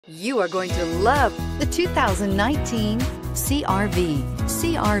You are going to love the 2019 CR-V.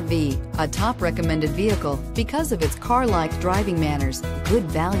 CR-V, a top recommended vehicle because of its car-like driving manners, good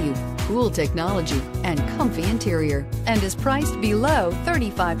value, cool technology, and comfy interior, and is priced below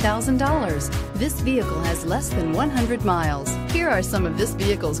 $35,000. This vehicle has less than 100 miles. Here are some of this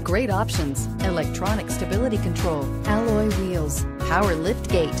vehicle's great options: electronic stability control, alloy wheels, power lift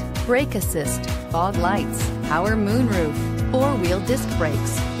gate, brake assist, fog lights, power moonroof, four-wheel disc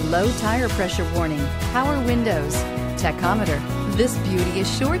brakes, low tire pressure warning, power windows, tachometer. This beauty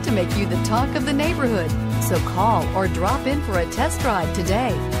is sure to make you the talk of the neighborhood. So call or drop in for a test drive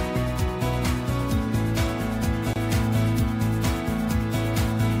today.